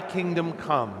 Thy kingdom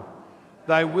come,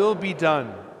 thy will be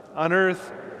done, on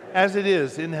earth as it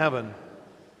is in heaven.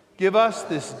 Give us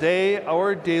this day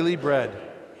our daily bread,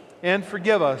 and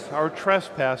forgive us our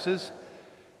trespasses,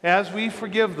 as we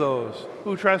forgive those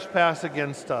who trespass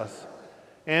against us.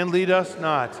 And lead us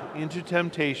not into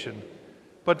temptation,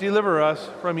 but deliver us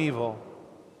from evil.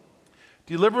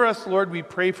 Deliver us, Lord, we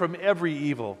pray, from every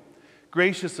evil.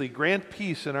 Graciously grant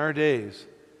peace in our days,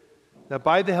 that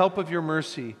by the help of your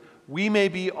mercy we may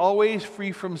be always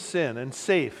free from sin and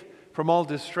safe from all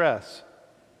distress,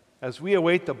 as we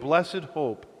await the blessed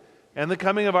hope and the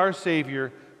coming of our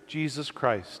Savior, Jesus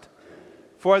Christ.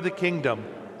 For the kingdom,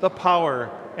 the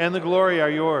power, and the glory are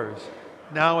yours,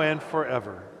 now and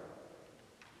forever.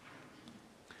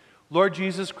 Lord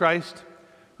Jesus Christ,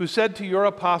 who said to your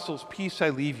apostles, Peace I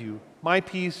leave you, my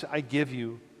peace I give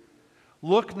you,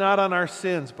 look not on our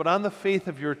sins, but on the faith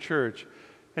of your church,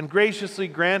 and graciously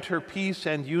grant her peace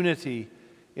and unity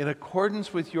in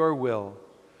accordance with your will,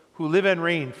 who live and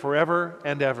reign forever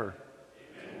and ever.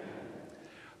 Amen.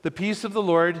 The peace of the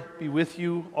Lord be with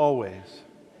you always.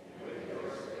 And with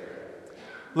your spirit.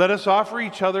 Let us offer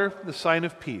each other the sign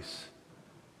of peace.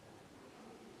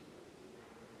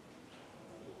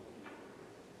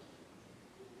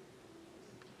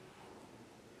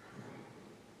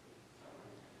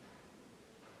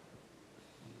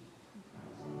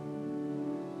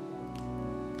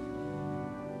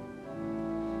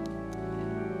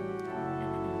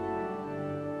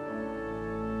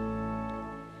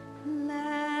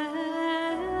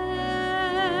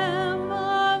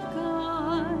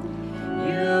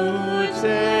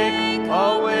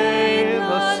 Away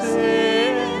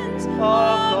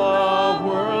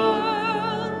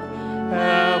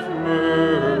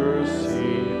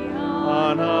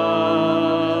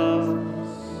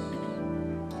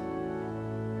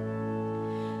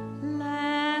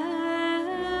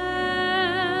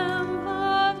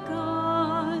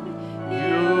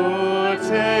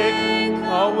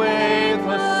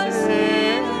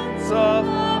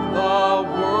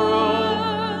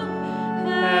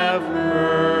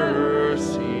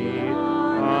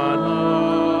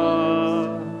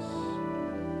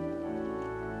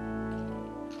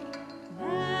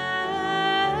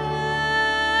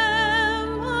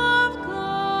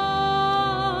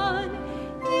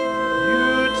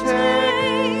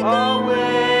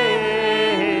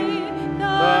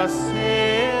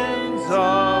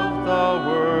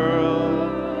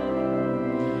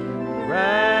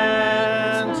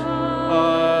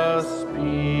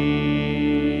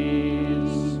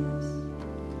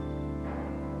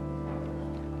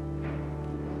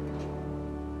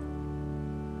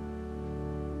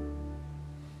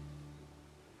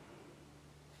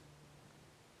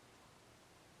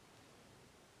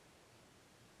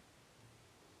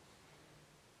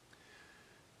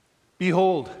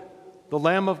Behold, the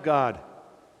Lamb of God.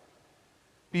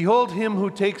 Behold him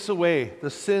who takes away the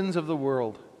sins of the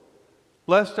world.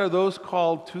 Blessed are those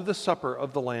called to the supper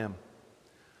of the Lamb.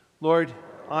 Lord,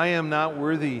 I am not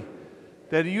worthy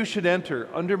that you should enter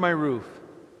under my roof,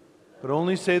 but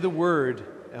only say the word,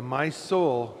 and my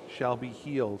soul shall be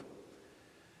healed.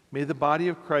 May the body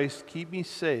of Christ keep me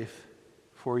safe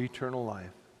for eternal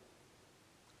life.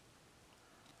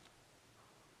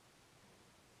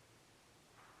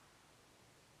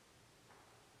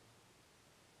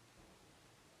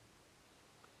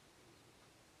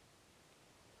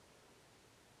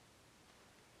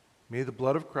 May the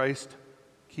blood of Christ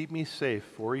keep me safe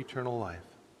for eternal life.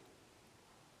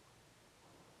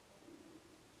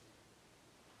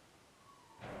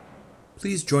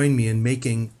 Please join me in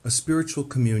making a spiritual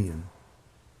communion.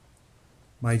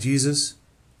 My Jesus,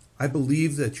 I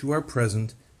believe that you are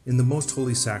present in the most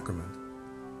holy sacrament.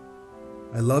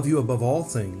 I love you above all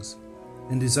things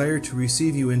and desire to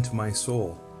receive you into my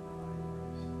soul.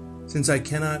 Since I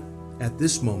cannot at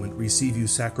this moment receive you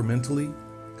sacramentally,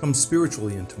 come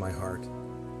spiritually into my heart.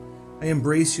 I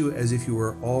embrace you as if you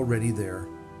were already there,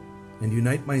 and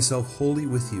unite myself wholly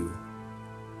with you.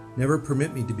 Never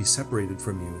permit me to be separated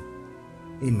from you.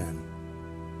 Amen.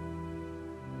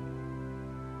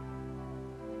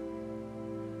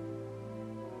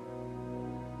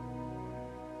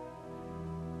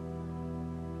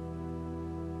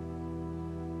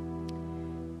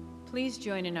 Please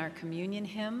join in our communion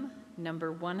hymn,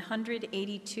 number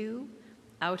 182,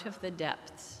 Out of the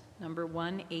Depths, number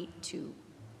 182.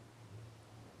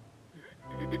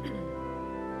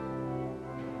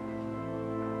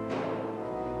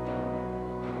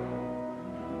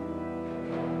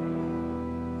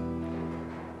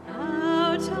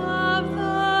 Out of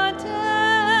the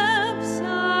depths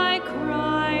I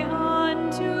cry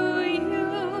unto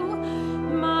you,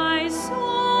 my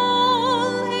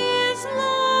soul is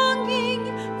longing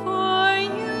for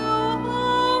you,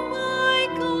 O my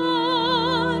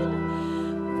God.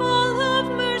 Full of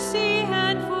mercy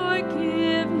and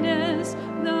forgiveness,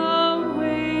 the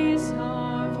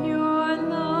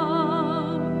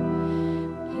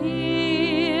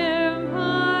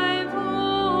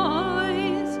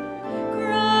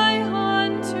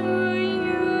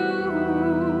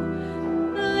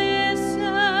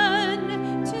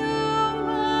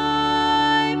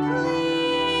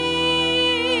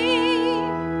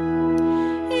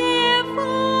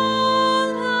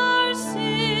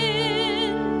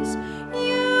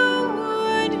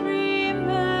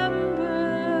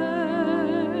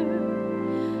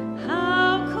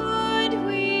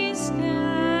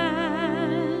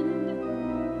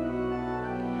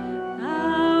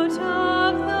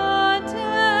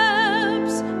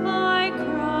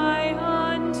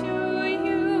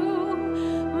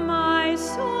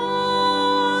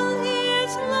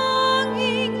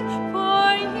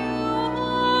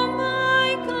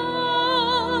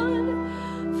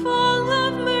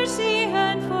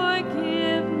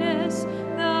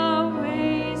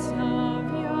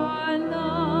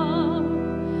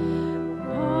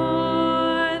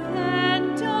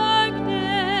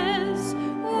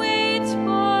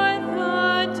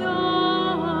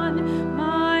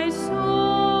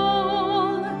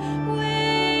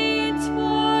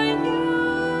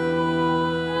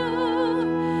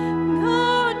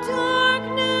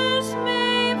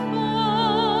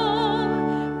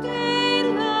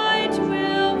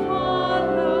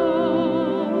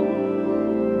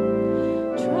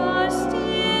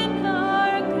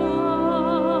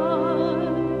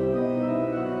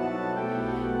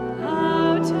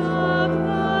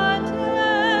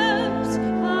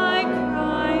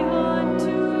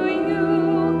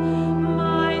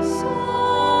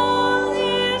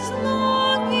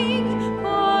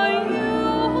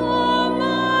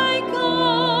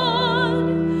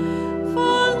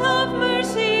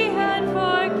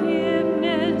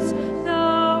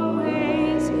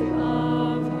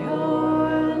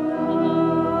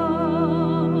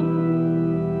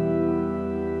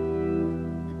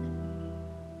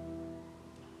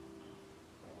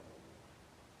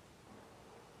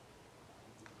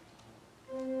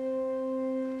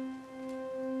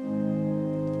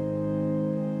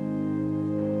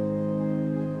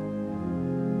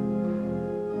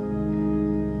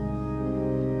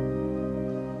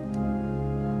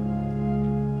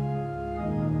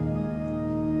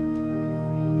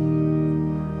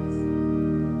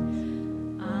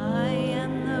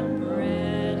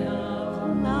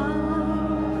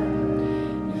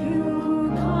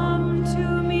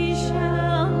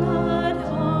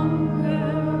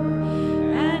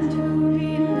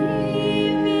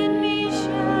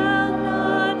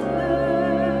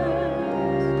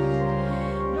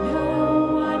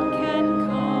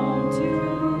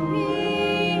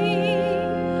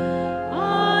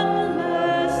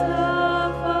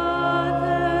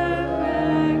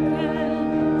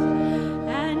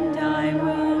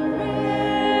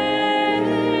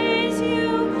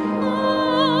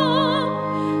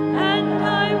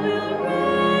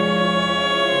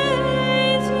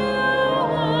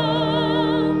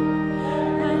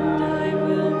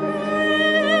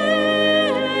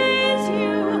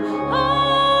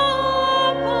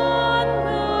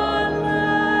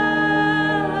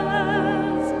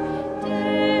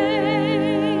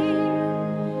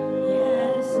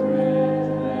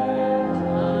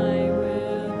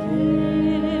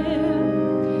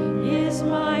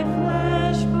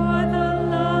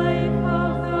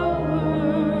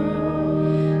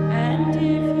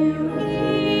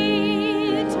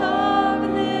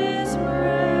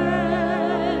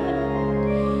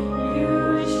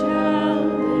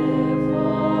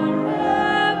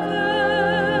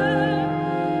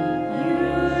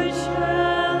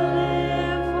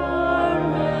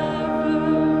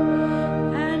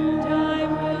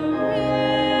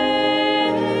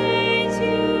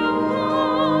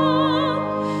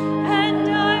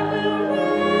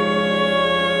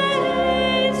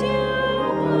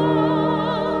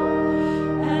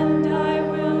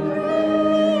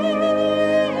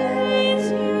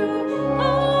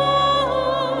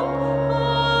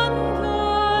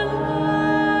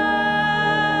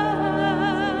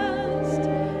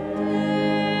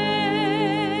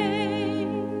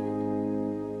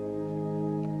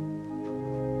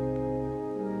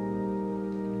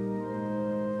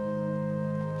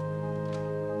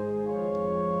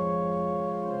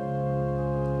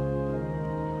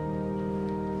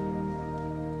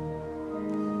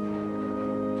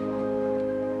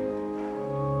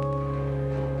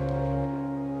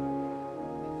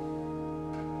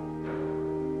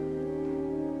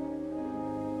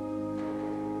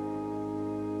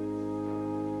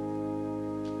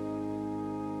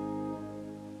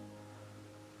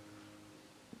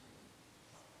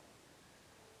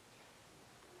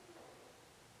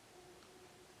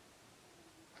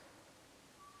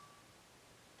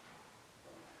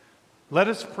Let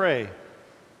us pray.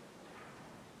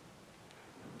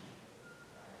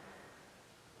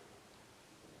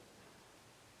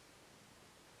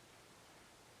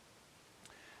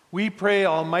 We pray,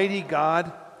 Almighty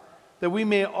God, that we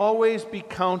may always be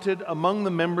counted among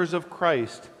the members of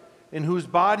Christ, in whose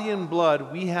body and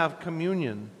blood we have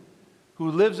communion, who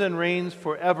lives and reigns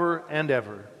forever and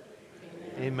ever.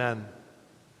 Amen.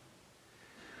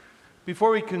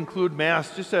 Before we conclude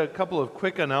Mass, just a couple of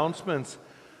quick announcements.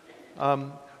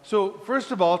 So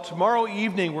first of all, tomorrow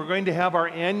evening we're going to have our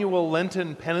annual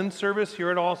Lenten penance service here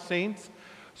at All Saints.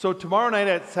 So tomorrow night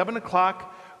at 7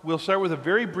 o'clock, we'll start with a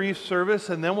very brief service,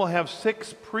 and then we'll have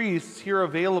 6 priests here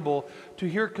available to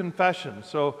hear confession.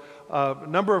 So a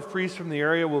number of priests from the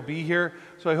area will be here,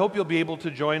 so I hope you'll be able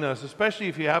to join us, especially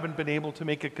if you haven't been able to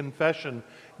make a confession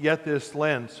yet this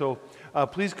Lent. So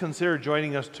please consider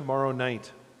joining us tomorrow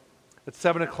night at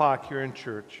 7 o'clock here in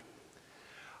church.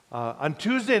 On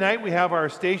Tuesday night, we have our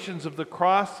Stations of the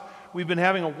Cross. We've been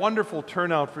having a wonderful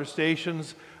turnout for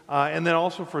stations, and then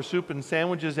also for soup and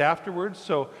sandwiches afterwards.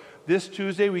 So this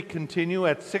Tuesday, we continue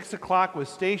at 6 o'clock with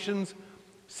stations,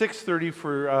 6:30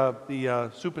 for the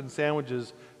soup and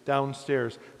sandwiches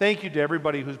downstairs. Thank you to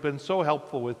everybody who's been so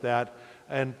helpful with that,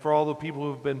 and for all the people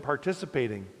who've been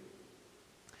participating.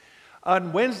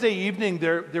 On Wednesday evening,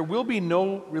 there will be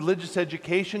no religious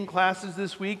education classes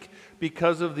this week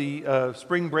because of the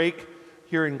spring break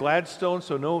here in Gladstone,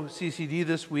 so no CCD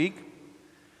this week.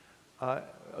 I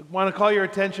want to call your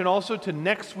attention also to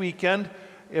next weekend.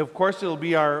 Of course, it'll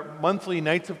be our monthly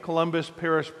Knights of Columbus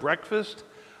Parish breakfast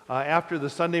after the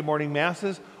Sunday morning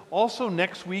Masses. Also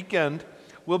next weekend,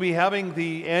 we'll be having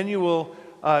the annual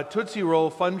Tootsie Roll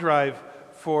Fund Drive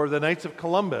for the Knights of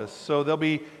Columbus. So they'll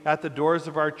be at the doors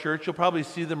of our church. You'll probably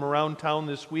see them around town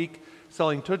this week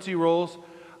selling Tootsie Rolls.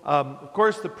 Of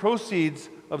course, the proceeds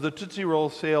of the Tootsie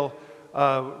Roll sale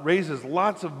raises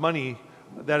lots of money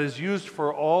that is used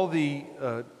for all the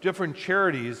different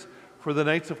charities for the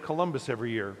Knights of Columbus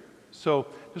every year. So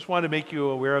just wanted to make you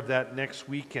aware of that next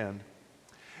weekend.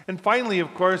 And finally,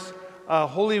 of course,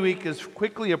 Holy Week is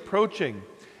quickly approaching.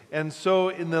 And so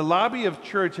in the lobby of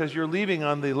church, as you're leaving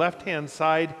on the left-hand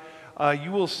side, you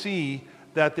will see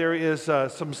that there is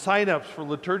some sign-ups for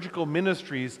liturgical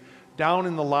ministries down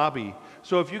in the lobby.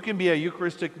 So if you can be a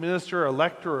Eucharistic minister, a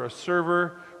lector, or a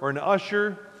server, or an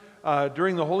usher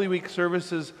during the Holy Week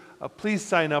services, please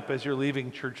sign up as you're leaving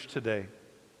church today.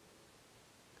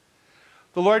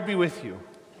 The Lord be with you.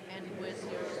 And with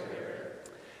your spirit.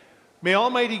 May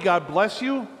Almighty God bless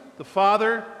you, the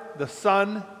Father, the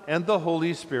Son, and the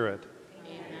Holy Spirit.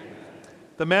 Amen.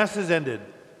 The Mass is ended.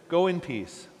 Go in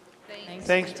peace.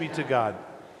 Thanks be to God.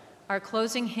 Our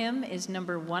closing hymn is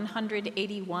number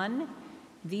 181,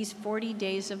 These 40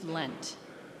 Days of Lent,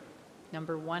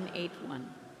 number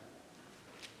 181.